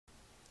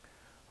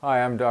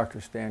Hi, I'm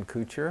Dr. Stan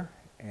Kutcher,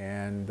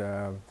 and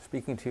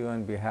speaking to you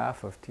on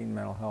behalf of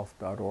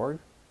teenmentalhealth.org,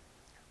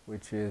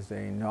 which is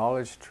a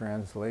knowledge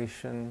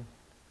translation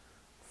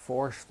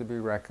force to be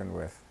reckoned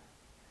with.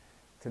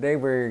 Today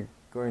we're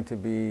going to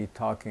be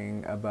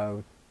talking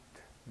about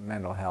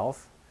mental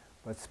health,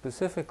 but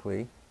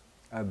specifically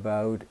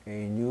about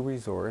a new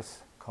resource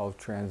called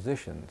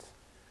Transitions,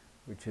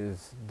 which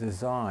is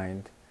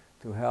designed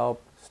to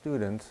help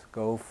students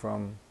go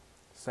from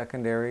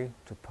secondary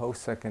to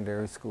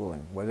post-secondary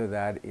schooling, whether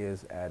that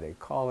is at a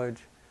college,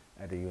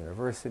 at a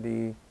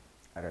university,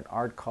 at an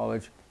art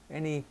college,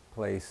 any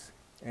place,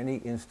 any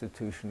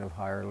institution of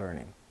higher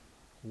learning.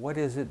 What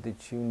is it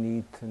that you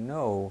need to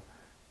know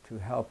to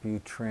help you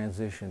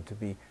transition, to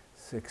be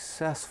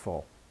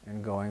successful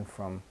in going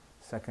from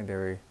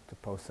secondary to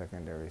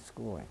post-secondary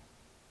schooling?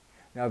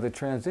 Now, the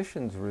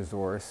Transitions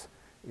resource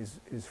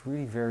is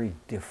really very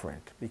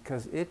different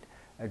because it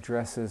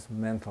addresses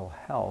mental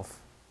health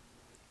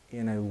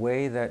in a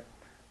way that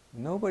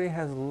nobody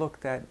has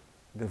looked at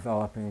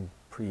developing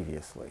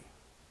previously.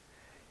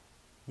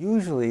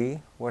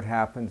 Usually what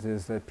happens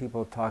is that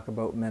people talk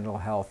about mental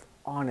health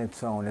on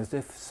its own as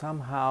if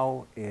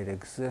somehow it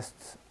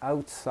exists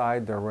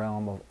outside the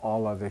realm of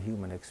all other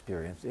human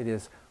experience. It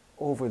is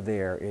over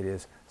there. It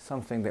is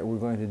something that we're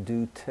going to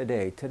do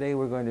today. Today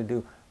we're going to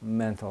do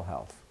mental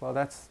health. Well,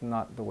 that's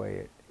not the way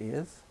it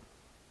is,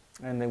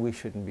 and then we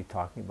shouldn't be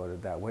talking about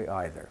it that way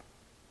either.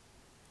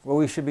 What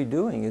we should be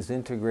doing is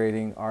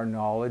integrating our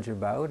knowledge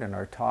about and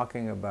our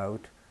talking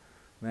about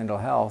mental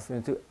health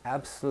into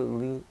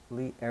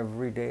absolutely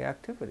everyday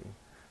activity.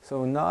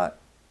 So not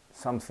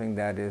something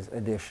that is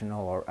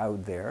additional or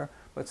out there,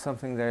 but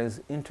something that is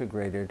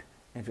integrated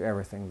into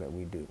everything that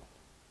we do.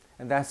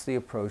 And that's the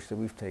approach that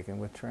we've taken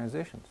with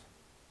Transitions.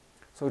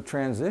 So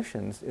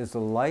Transitions is a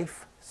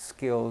life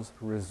skills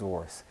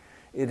resource.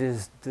 It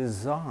is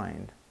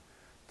designed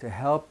to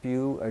help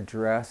you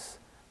address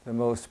the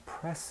most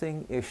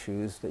pressing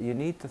issues that you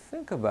need to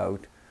think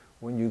about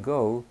when you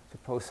go to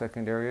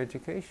post-secondary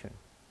education.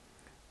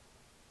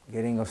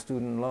 Getting a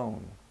student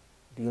loan,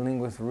 dealing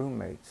with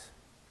roommates,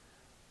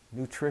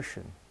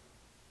 nutrition,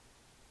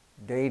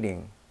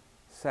 dating,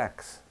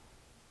 sex,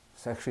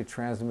 sexually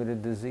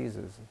transmitted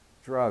diseases,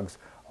 drugs,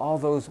 all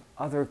those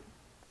other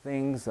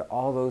things,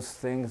 all those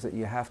things that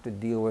you have to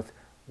deal with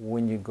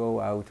when you go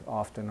out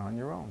often on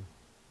your own.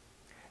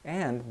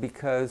 And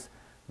because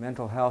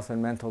mental health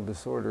and mental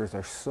disorders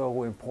are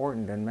so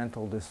important, and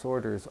mental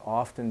disorders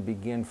often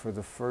begin for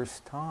the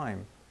first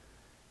time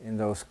in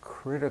those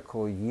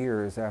critical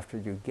years after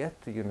you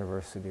get to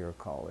university or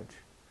college.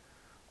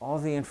 All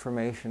the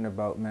information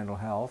about mental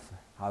health,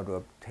 how to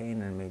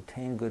obtain and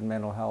maintain good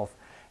mental health,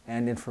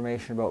 and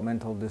information about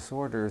mental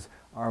disorders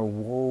are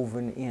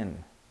woven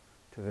in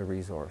to the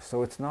resource.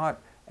 So it's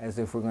not as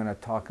if we're going to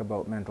talk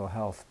about mental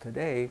health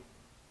today.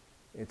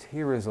 It's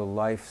here is a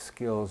life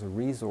skills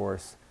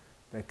resource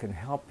that can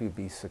help you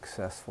be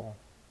successful.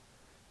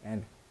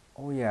 And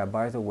oh yeah,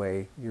 by the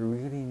way, you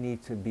really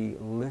need to be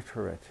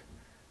literate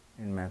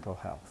in mental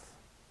health.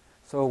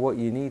 So what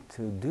you need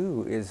to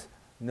do is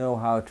know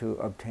how to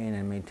obtain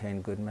and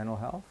maintain good mental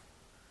health,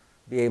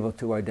 be able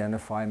to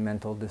identify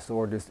mental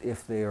disorders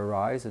if they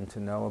arise and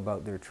to know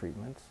about their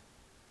treatments,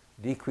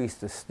 decrease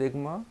the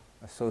stigma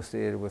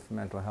associated with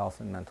mental health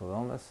and mental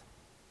illness,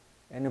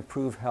 and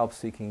improve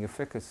help-seeking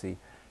efficacy,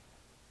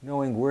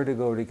 knowing where to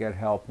go to get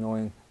help,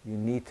 knowing you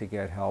need to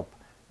get help,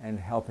 and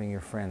helping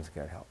your friends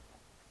get help.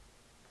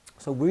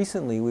 So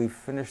recently we've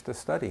finished a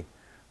study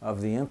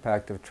of the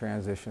impact of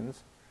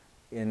Transitions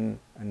in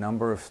a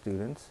number of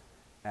students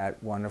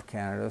at one of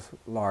Canada's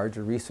large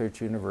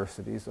research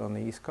universities on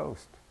the East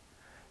Coast.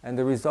 And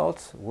the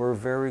results were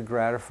very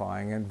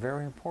gratifying and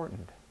very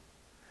important.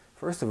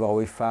 First of all,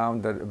 we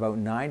found that about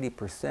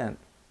 90%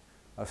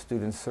 of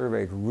students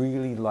surveyed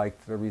really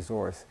liked the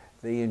resource.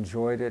 They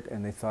enjoyed it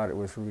and they thought it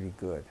was really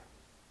good.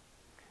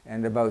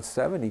 And about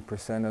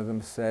 70% of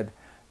them said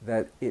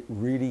that it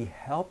really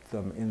helped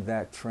them in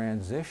that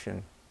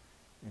transition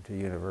into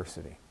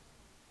university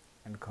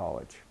and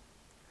college.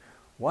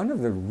 One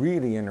of the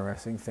really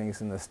interesting things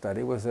in the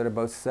study was that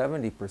about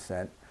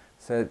 70%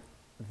 said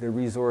the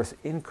resource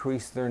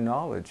increased their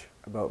knowledge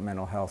about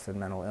mental health and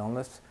mental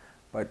illness,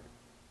 but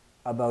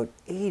about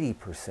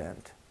 80%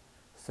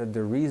 said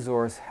the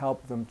resource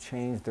helped them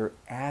change their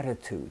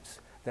attitudes.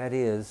 That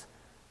is,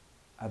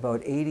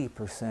 about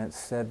 80%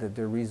 said that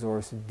the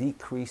resource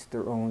decreased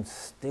their own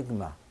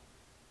stigma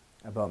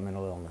about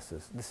mental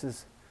illnesses. This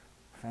is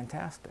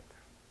fantastic.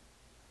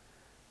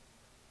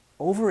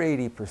 Over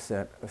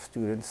 80% of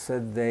students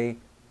said they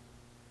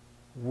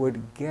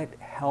would get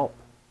help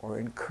or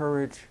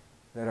encourage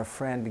that a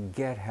friend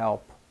get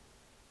help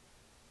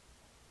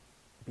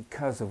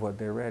because of what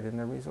they read in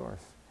the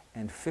resource.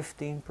 And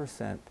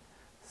 15%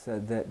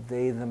 said that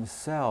they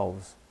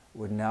themselves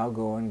would now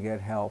go and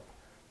get help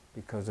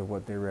because of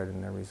what they read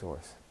in their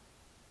resource.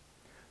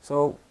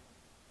 So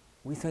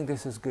we think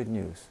this is good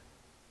news.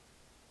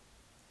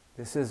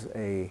 This is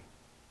a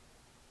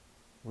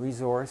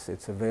resource.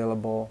 It's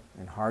available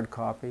in hard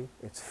copy.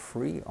 It's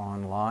free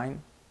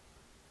online.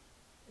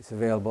 It's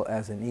available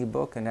as an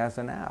ebook and as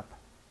an app,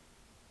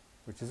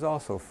 which is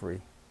also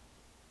free.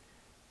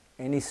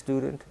 Any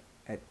student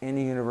at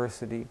any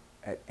university,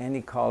 at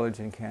any college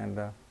in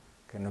Canada,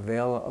 can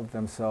avail of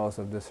themselves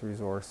of this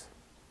resource,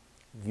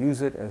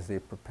 use it as they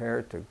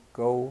prepare to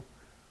go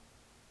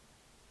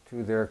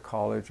to their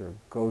college or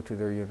go to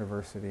their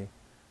university,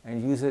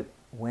 and use it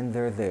when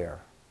they're there,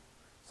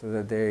 so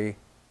that they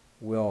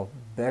will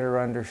better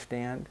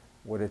understand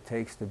what it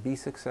takes to be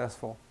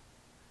successful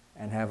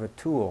and have a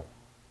tool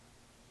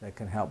that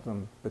can help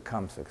them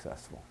become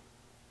successful.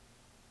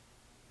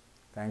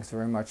 Thanks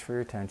very much for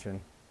your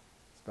attention.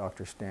 It's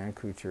Dr. Stan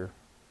Kutcher,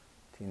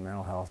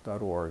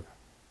 teenmentalhealth.org,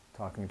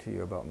 talking to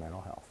you about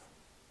mental health.